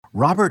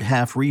Robert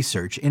Half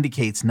research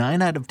indicates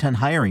 9 out of 10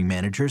 hiring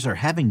managers are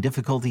having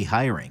difficulty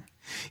hiring.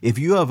 If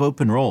you have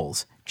open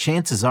roles,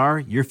 chances are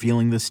you're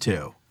feeling this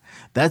too.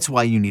 That's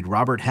why you need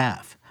Robert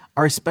Half.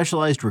 Our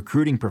specialized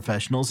recruiting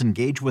professionals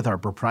engage with our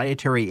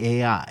proprietary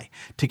AI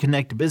to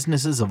connect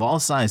businesses of all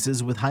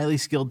sizes with highly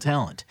skilled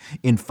talent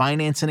in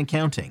finance and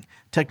accounting,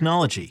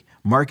 technology,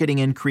 marketing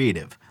and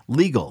creative,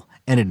 legal,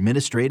 and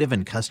administrative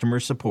and customer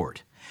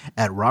support.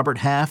 At Robert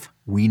Half,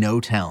 we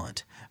know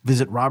talent.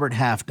 Visit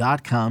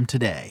roberthalf.com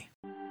today.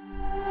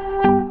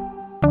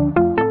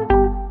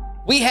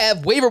 We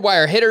have waiver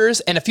wire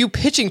hitters and a few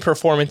pitching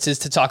performances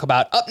to talk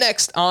about up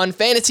next on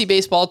Fantasy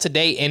Baseball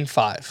Today in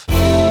 5.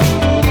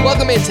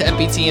 Welcome into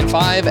FBT in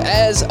 5.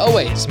 As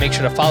always, make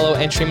sure to follow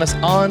and stream us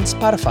on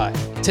Spotify.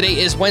 Today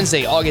is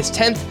Wednesday, August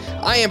 10th.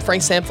 I am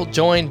Frank Sample,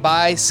 joined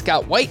by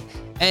Scott White,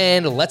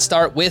 and let's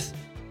start with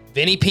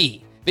Vinnie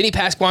P. Vinnie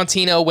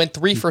Pasquantino went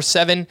 3 for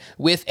 7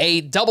 with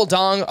a double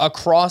dong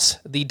across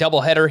the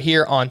doubleheader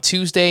here on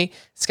Tuesday.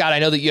 Scott, I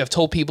know that you have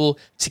told people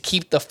to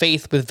keep the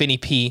faith with Vinnie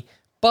P,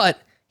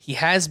 but he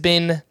has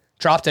been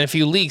dropped in a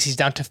few leagues. He's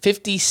down to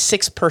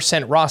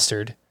 56%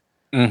 rostered.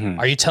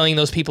 Are you telling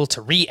those people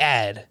to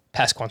re-add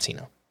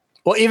Pasquantino?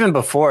 Well, even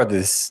before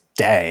this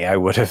day, I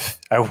would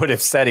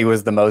have said he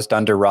was the most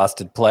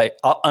under-rostered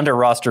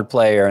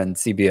player in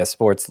CBS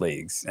sports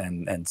leagues,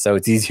 and so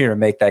it's easier to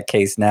make that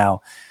case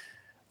now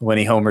when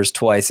he homers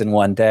twice in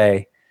one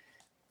day,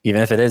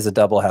 even if it is a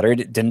doubleheader.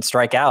 It didn't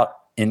strike out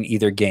in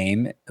either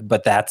game,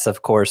 but that's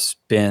of course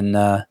been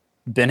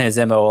his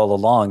MO all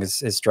along. His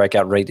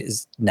strikeout rate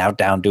is now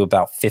down to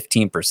about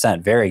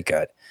 15%. Very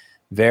good,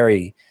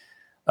 very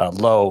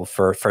low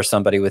for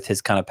somebody with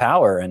his kind of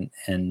power.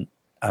 And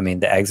I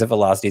mean, the exit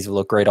velocities have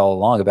looked great all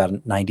along.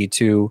 About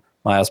 92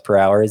 miles per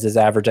hour is his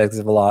average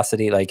exit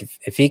velocity. Like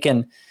if he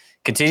can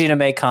continue to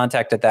make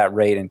contact at that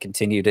rate and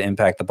continue to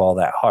impact the ball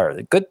that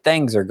hard, good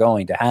things are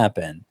going to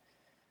happen.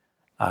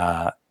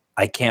 I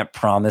can't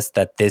promise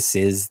that this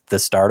is the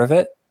start of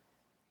it,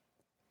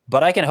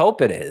 but I can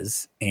hope it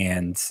is.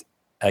 And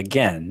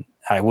again,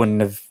 I wouldn't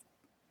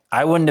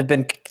have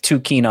been too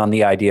keen on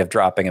the idea of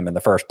dropping him in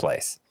the first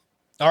place.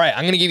 All right,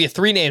 I'm going to give you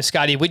 3 names,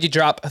 Scotty. Would you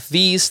drop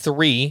these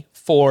 3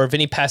 for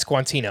Vinnie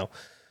Pasquantino?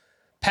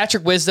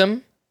 Patrick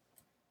Wisdom,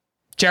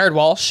 Jared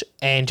Walsh,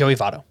 and Joey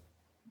Votto.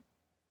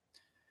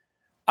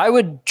 I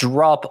would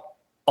drop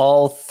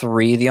all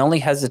 3. The only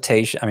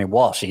hesitation, I mean,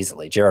 Walsh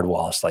easily, Jared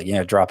Walsh,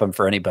 drop him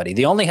for anybody.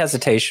 The only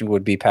hesitation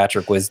would be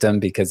Patrick Wisdom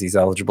because he's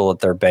eligible at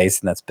third base,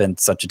 and that's been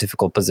such a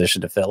difficult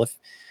position to fill. If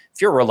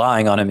you're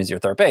relying on him as your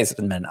third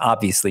baseman, then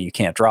obviously you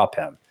can't drop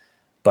him.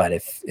 But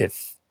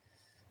if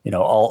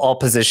all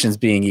positions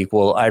being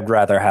equal, I'd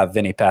rather have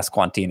Vinnie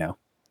Pasquantino.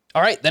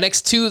 All right, the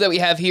next 2 that we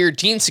have here,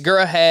 Gene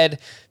Segura had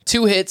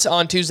 2 hits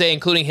on Tuesday,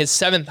 including his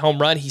 7th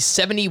home run. He's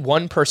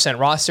 71%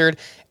 rostered.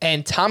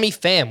 And Tommy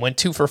Pham went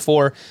 2 for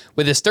 4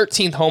 with his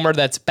 13th homer.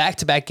 That's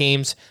back-to-back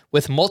games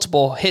with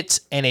multiple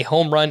hits and a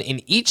home run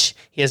in each.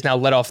 He has now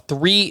led off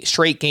 3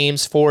 straight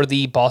games for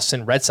the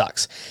Boston Red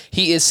Sox.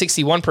 He is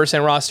 61%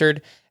 rostered.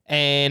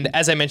 And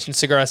as I mentioned,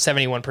 Segura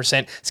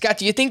 71%. Scott,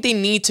 do you think they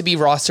need to be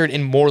rostered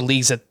in more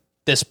leagues at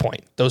this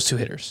point, those 2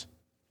 hitters?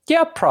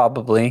 Yeah,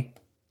 probably.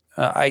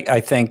 I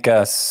think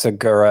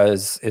Segura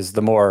is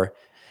the more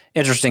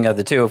interesting of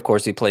the 2. Of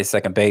course, he plays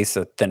second base,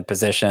 a thin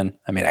position.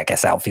 I mean, I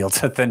guess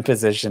outfield's a thin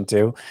position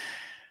too.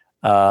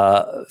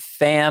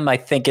 Pham, I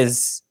think,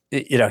 is,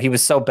 he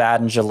was so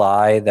bad in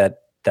July that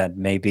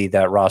maybe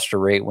that roster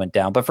rate went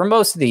down. But for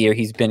most of the year,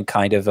 he's been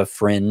kind of a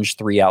fringe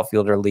 3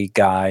 outfielder league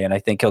guy, and I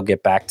think he'll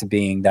get back to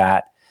being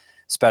that,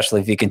 especially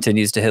if he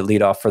continues to hit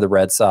leadoff for the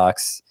Red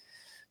Sox.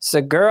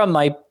 Segura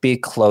might be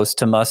close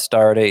to must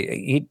start.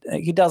 He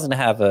doesn't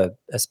have a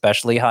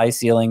especially high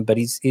ceiling, but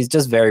he's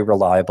just very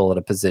reliable at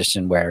a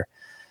position where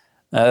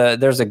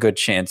there's a good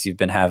chance you've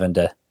been having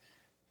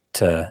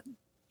to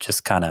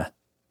just kind of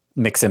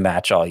mix and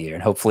match all year,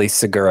 and hopefully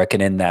Segura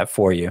can end that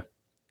for you.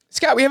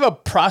 Scott, we have a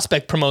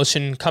prospect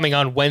promotion coming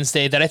on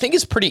Wednesday that I think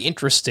is pretty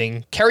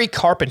interesting. Kerry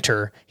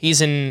Carpenter,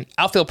 he's an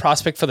outfield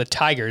prospect for the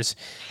Tigers.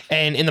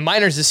 And in the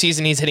minors this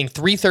season, he's hitting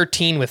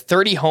 .313 with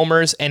 30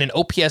 homers and an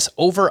OPS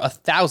over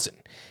 1,000.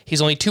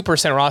 He's only 2%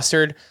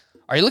 rostered.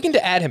 Are you looking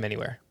to add him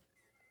anywhere?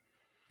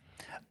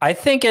 I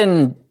think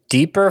in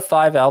deeper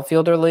 5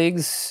 outfielder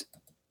leagues,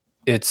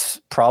 it's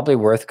probably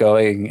worth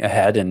going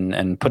ahead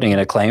and putting in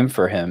a claim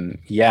for him.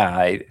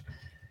 Yeah,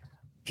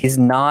 he's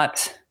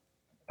not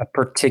a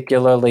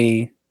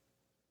particularly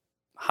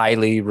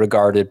highly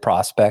regarded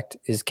prospect,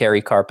 is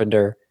Kerry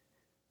Carpenter.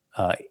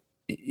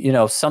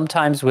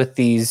 Sometimes with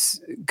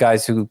these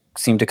guys who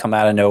seem to come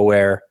out of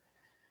nowhere,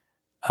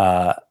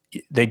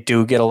 they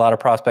do get a lot of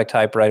prospect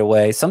hype right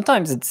away.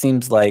 Sometimes it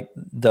seems like,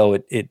 though,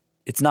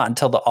 it's not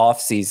until the off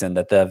season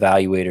that the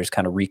evaluators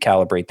kind of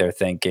recalibrate their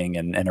thinking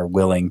and are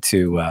willing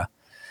to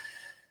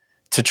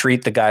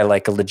treat the guy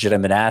like a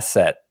legitimate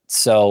asset.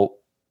 So,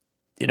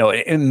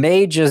 it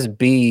may just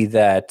be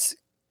that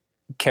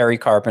Kerry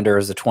Carpenter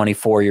as a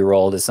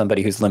 24-year-old is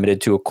somebody who's limited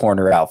to a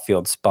corner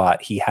outfield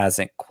spot. He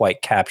hasn't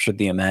quite captured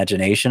the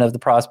imagination of the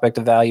prospect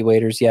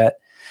evaluators yet.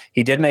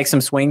 he did make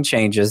some swing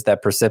changes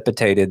that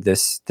precipitated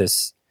this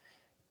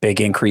big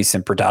increase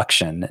in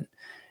production.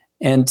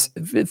 And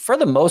for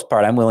the most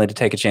part, I'm willing to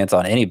take a chance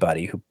on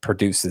anybody who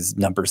produces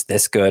numbers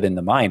this good in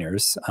the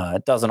minors.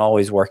 It doesn't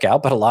always work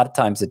out, but a lot of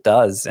times it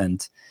does.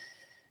 And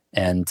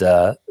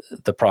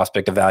the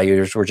prospect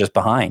evaluators were just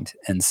behind.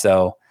 And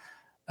so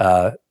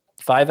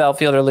 5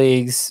 outfielder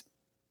leagues,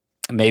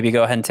 maybe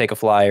go ahead and take a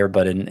flyer.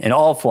 But in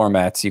all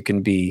formats, you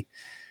can be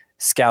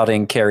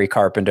scouting Kerry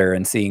Carpenter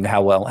and seeing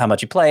how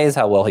much he plays,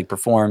 how well he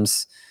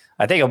performs.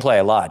 I think he'll play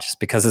a lot just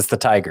because it's the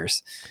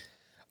Tigers.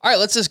 All right,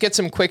 let's just get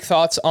some quick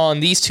thoughts on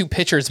these two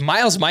pitchers.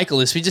 Miles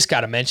Mikolas, we just got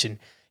to mention.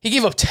 He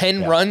gave up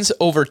 10 runs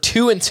over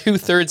 2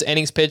 2/3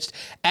 innings pitched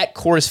at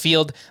Coors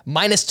Field,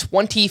 minus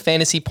 20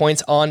 fantasy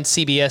points on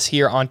CBS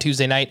here on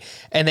Tuesday night.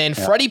 And then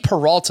Freddie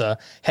Peralta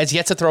has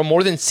yet to throw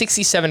more than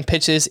 67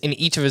 pitches in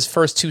each of his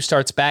first 2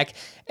 starts back,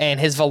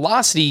 and his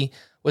velocity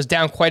was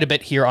down quite a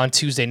bit here on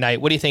Tuesday night.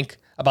 What do you think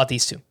about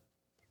these two?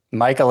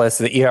 Mikolas,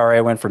 the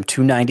ERA went from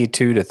 2.92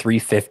 to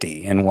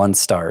 3.50 in one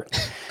start.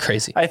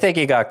 Crazy. I think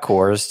he got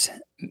Coursed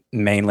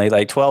mainly.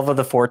 Like 12 of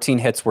the 14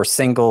 hits were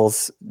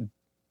singles.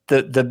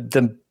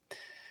 The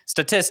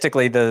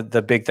statistically,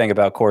 the big thing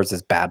about Coors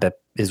is BABIP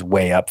is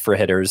way up for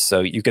hitters, so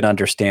you can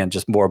understand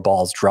just more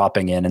balls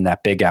dropping in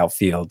that big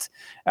outfield.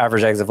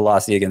 Average exit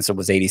velocity against him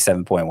was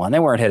 87.1. They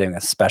weren't hitting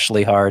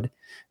especially hard.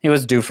 He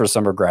was due for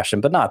some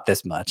regression, but not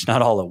this much,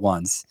 not all at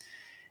once.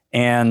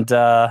 And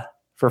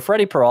for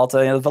Freddie Peralta,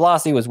 the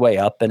velocity was way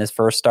up in his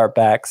first start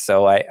back,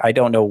 so I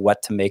don't know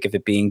what to make of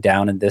it being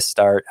down in this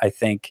start. I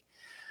think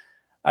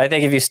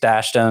if you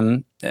stashed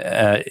him,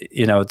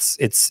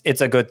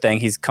 it's a good thing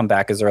he's come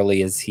back as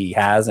early as he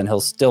has, and he'll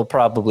still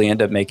probably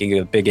end up making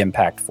a big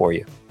impact for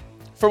you.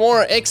 For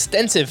more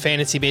extensive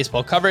fantasy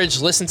baseball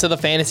coverage, listen to the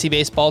Fantasy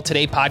Baseball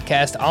Today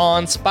podcast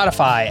on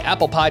Spotify,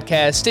 Apple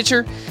Podcasts,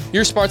 Stitcher,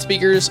 your smart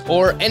speakers,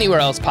 or anywhere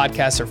else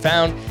podcasts are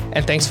found.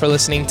 And thanks for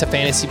listening to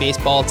Fantasy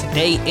Baseball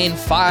Today in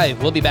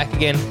 5. We'll be back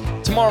again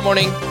tomorrow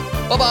morning.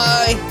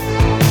 Bye-bye.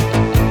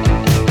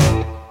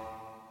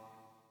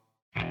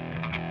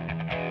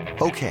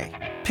 Okay,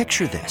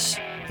 picture this.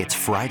 It's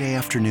Friday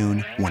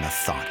afternoon when a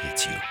thought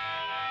hits you.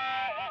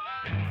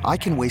 I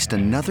can waste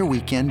another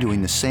weekend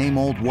doing the same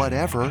old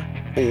whatever,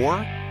 or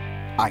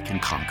I can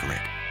conquer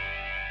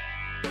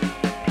it.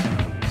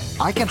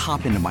 I can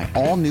hop into my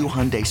all-new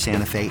Hyundai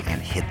Santa Fe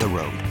and hit the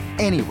road.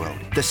 Any road.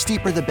 The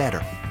steeper, the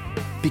better.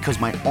 Because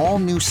my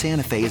all-new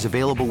Santa Fe is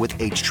available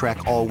with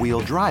H-Track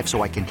all-wheel drive,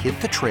 so I can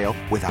hit the trail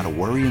without a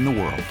worry in the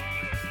world.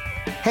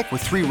 Heck,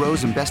 with 3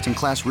 rows and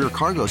best-in-class rear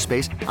cargo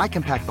space, I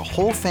can pack the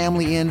whole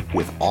family in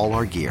with all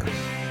our gear.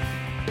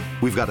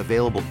 We've got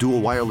available dual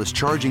wireless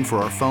charging for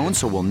our phones,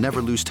 so we'll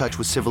never lose touch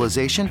with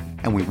civilization,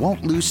 and we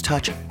won't lose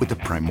touch with the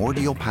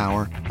primordial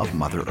power of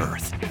Mother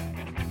Earth.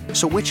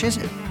 So which is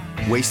it?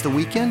 Waste the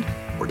weekend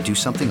or do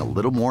something a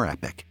little more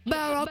epic?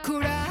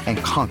 And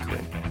conquer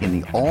it in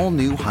the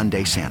all-new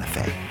Hyundai Santa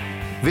Fe.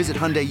 Visit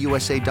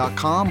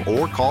HyundaiUSA.com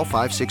or call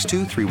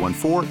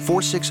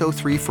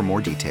 562-314-4603 for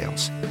more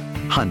details.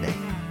 Hyundai,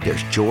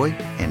 there's joy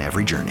in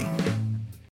every journey.